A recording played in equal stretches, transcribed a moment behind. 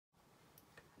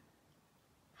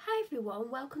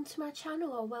everyone, welcome to my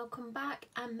channel or welcome back.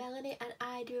 I'm Melanie and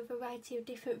I do a variety of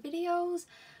different videos.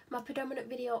 My predominant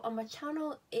video on my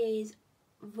channel is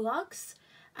vlogs.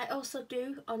 I also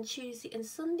do on Tuesday and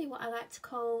Sunday what I like to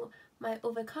call my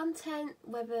other content,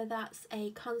 whether that's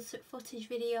a concert footage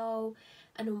video,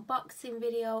 an unboxing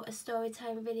video, a story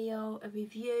time video, a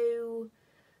review,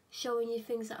 showing you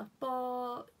things that I've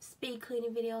bought, speed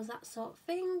cleaning videos, that sort of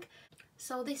thing.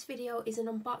 So this video is an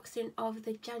unboxing of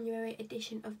the January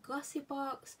edition of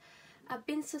Glossybox. I've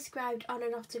been subscribed on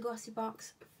and off to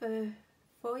Glossybox for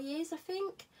 4 years I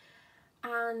think,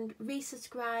 and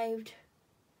resubscribed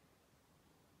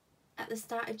at the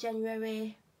start of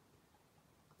January,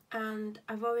 and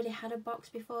I've already had a box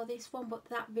before this one, but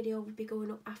that video will be going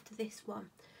up after this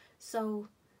one. So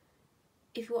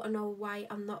if you want to know why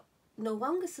I'm no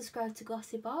longer subscribed to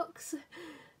Glossybox,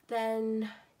 then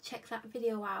check that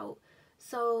video out.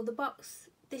 So the box,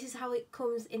 this is how it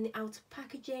comes in the outer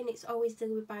packaging. It's always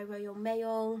delivered by Royal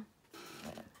Mail.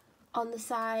 On the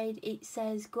side it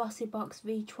says Glossybox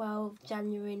V12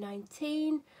 January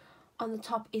 19. On the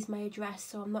top is my address,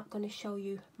 so I'm not going to show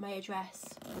you my address.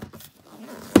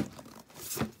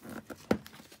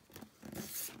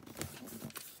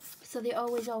 So they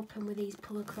always open with these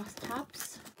pull across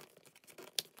tabs.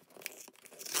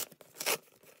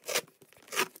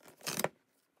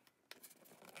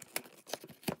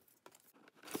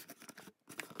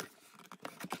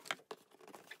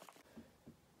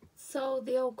 So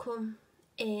they all come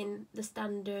in the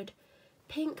standard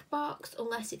pink box,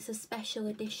 unless it's a special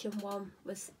edition one,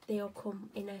 they all come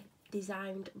in a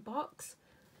designed box.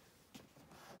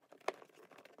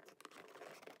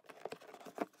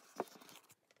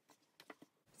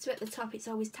 So at the top it's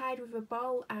always tied with a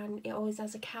bow, and it always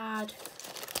has a card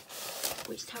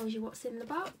which tells you what's in the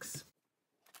box.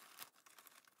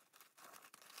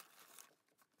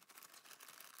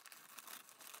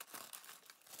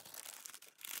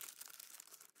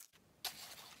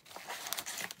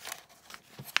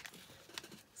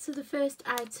 So the first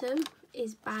item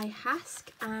is by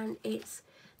Hask, and it's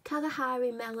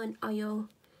Kalahari Melon Oil.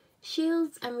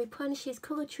 Shields and replenishes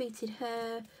colour treated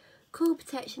hair, colour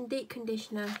protection deep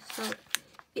conditioner. So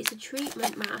it's a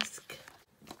treatment mask.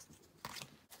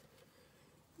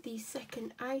 The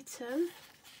second item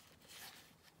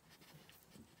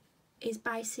is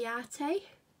by Ciate.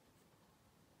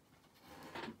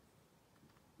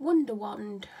 Wonder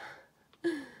Wand.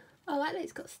 I like that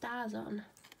it's got stars on.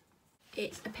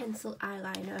 It's a pencil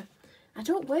eyeliner. I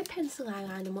don't wear pencil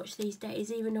eyeliner much these days,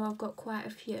 even though I've got quite a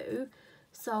few,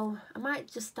 so I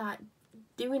might just start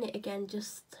doing it again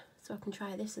just so I can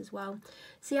try this as well.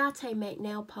 Ciate make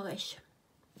nail polish.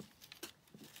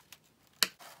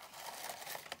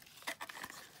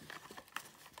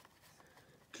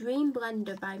 Dream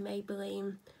Blender by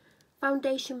Maybelline.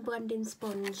 Foundation blending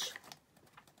sponge.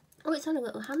 Oh, it's on a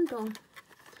little handle.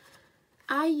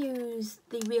 I use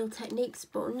the Real Technique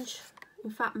sponge. In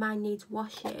fact, mine needs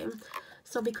washing,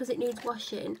 so because it needs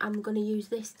washing I'm going to use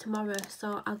this tomorrow,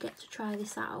 so I'll get to try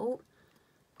this out.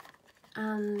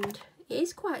 And it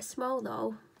is quite small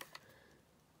though,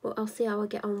 but I'll see how I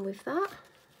get on with that.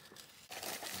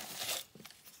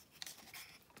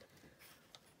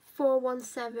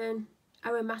 417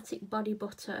 Aromatic Body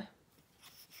Butter.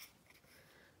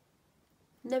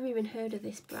 Never even heard of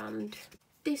this brand.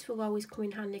 This will always come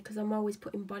in handy because I'm always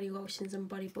putting body lotions and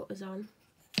body butters on.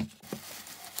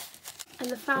 And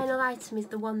the final item is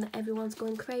the one that everyone's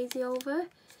going crazy over.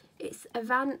 It's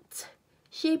Avant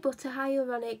Shea Butter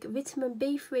Hyaluronic Vitamin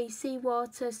B3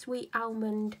 Seawater Sweet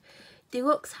Almond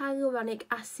Deluxe Hyaluronic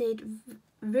Acid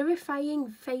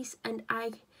Vivifying Face and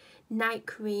Eye Night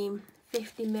Cream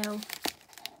 50ml.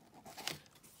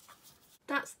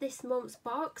 That's this month's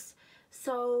box.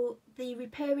 So the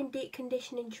repairing deep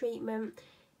conditioning treatment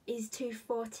is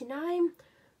 $2.49.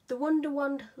 The Wonder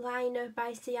Wand liner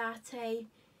by Ciate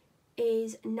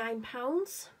is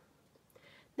 £9.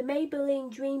 The Maybelline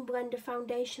Dream Blender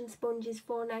foundation sponge is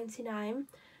 $4.99.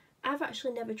 I've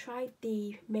actually never tried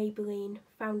the Maybelline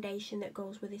foundation that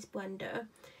goes with this blender.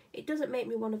 It doesn't make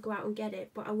me want to go out and get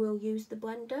it, but I will use the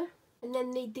blender. And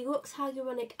then the Deluxe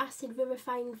Hyaluronic Acid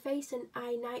Vivifying Face and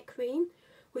Eye Night Cream,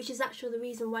 which is actually the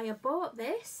reason why I bought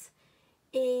this,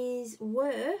 is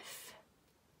worth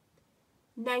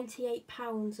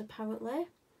 £98 apparently,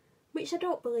 which I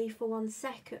don't believe for 1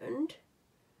 second,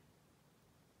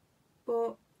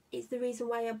 but it's the reason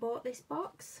why I bought this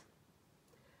box.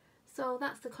 So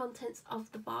that's the contents of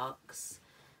the box.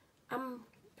 I'm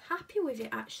happy with it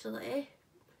actually.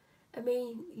 I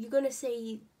mean, you're going to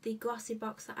see the glossy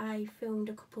box that I filmed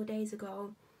a couple of days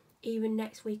ago, even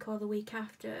next week or the week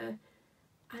after,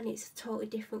 and it's totally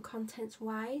different contents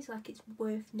wise, like it's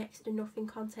worth next to nothing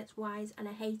contents wise, and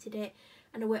I hated it.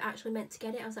 And I weren't actually meant to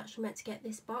get it. I was actually meant to get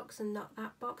this box and not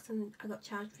that box, and I got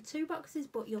charged for 2 boxes,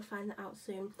 but you'll find that out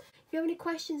soon. If you have any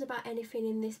questions about anything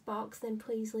in this box, then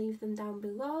please leave them down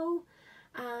below.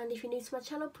 And if you're new to my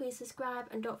channel, please subscribe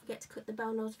and don't forget to click the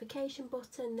bell notification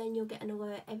button, then you'll get an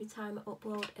alert every time I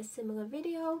upload a similar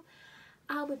video.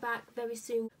 I'll be back very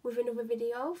soon with another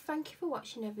video. Thank you for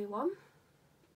watching, everyone.